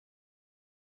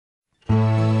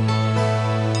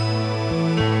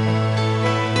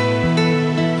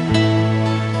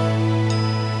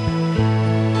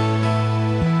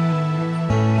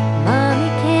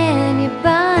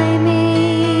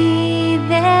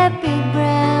happy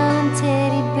brown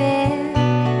teddy bear.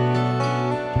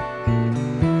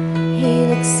 He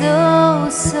looks so,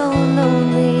 so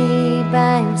lonely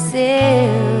by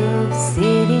himself,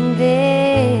 sitting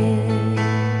there.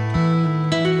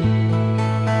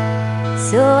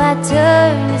 So I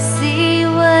turned to see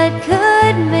what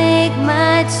could make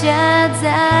my child's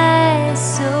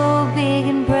eyes so big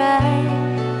and bright.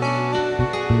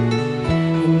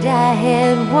 And I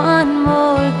had one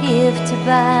more gift to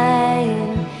buy,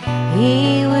 and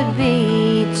he would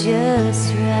be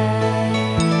just right.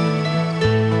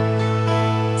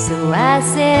 So I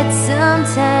said,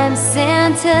 sometimes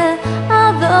Santa,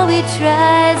 although he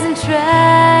tries and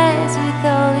tries with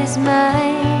all his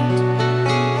might,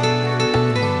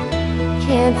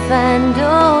 can't find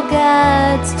all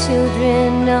God's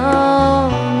children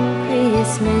on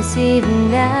Christmas Eve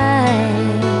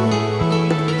night.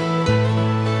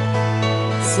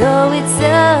 So it's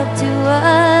up to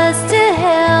us to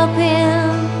help him,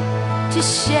 to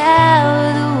shower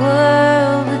the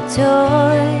world with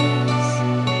toys,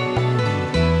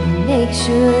 make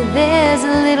sure there's a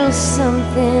little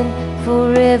something for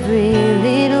every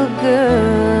little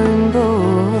girl and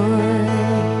boy.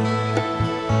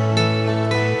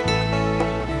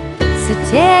 So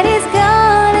Teddy's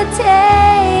gonna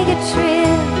take a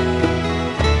trip,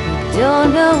 don't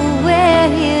know where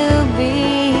he'll be.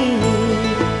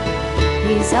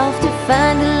 He's off to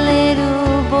find a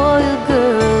little boy or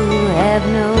girl who have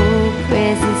no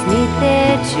presents neath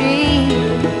their tree.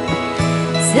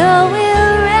 So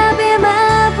we'll wrap him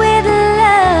up with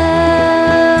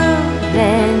love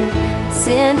and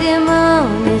send him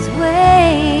on his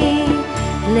way.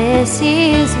 Bless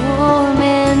his warm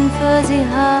and fuzzy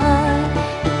heart,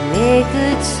 make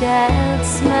a child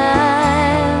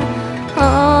smile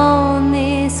on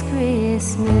this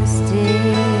Christmas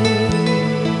day.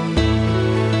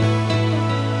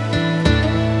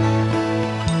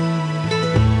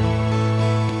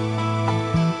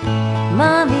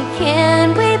 Mommy, can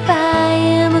we buy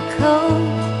him a coat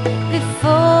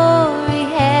before he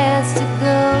has to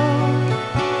go,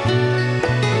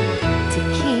 to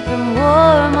keep him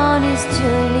warm on his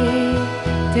journey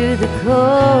through the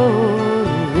cold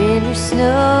winter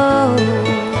snow?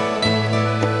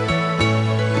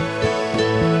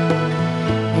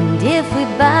 And if we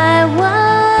buy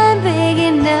one big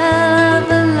enough,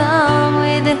 along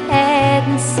with a hat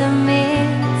and some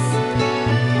mitts,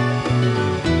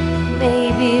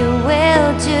 maybe,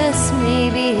 well, just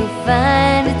maybe he'll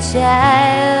find a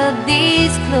child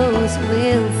these clothes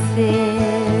will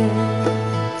fit.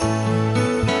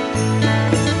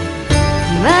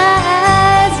 My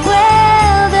eyes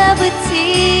welled up with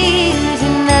tears,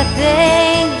 and I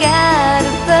thank God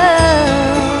above.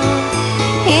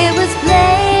 It was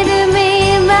plain to me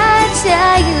my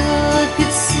child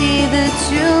could see the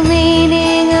true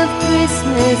meaning of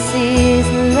Christmas is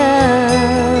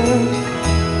love.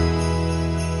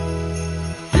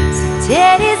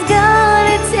 Teddy's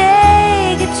gonna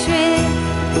take a trip,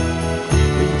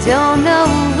 we don't know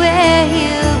where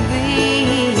he'll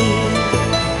be.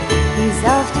 He's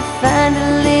off to find a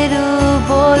little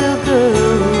boy or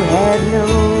girl who have no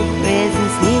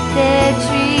presents neath their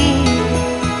tree.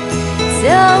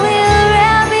 So we'll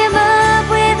wrap him up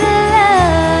with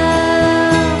love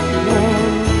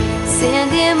and send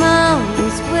him on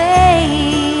his way.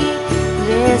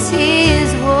 Bless his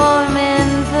warm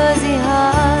and fuzzy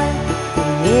heart,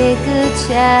 make a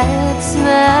child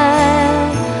smile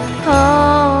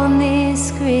on this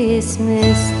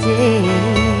Christmas day.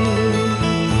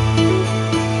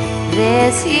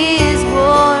 Bless his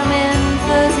warm and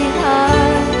fuzzy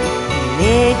heart,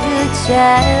 make a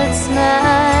child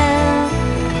smile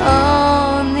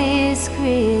on this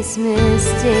Christmas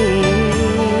day.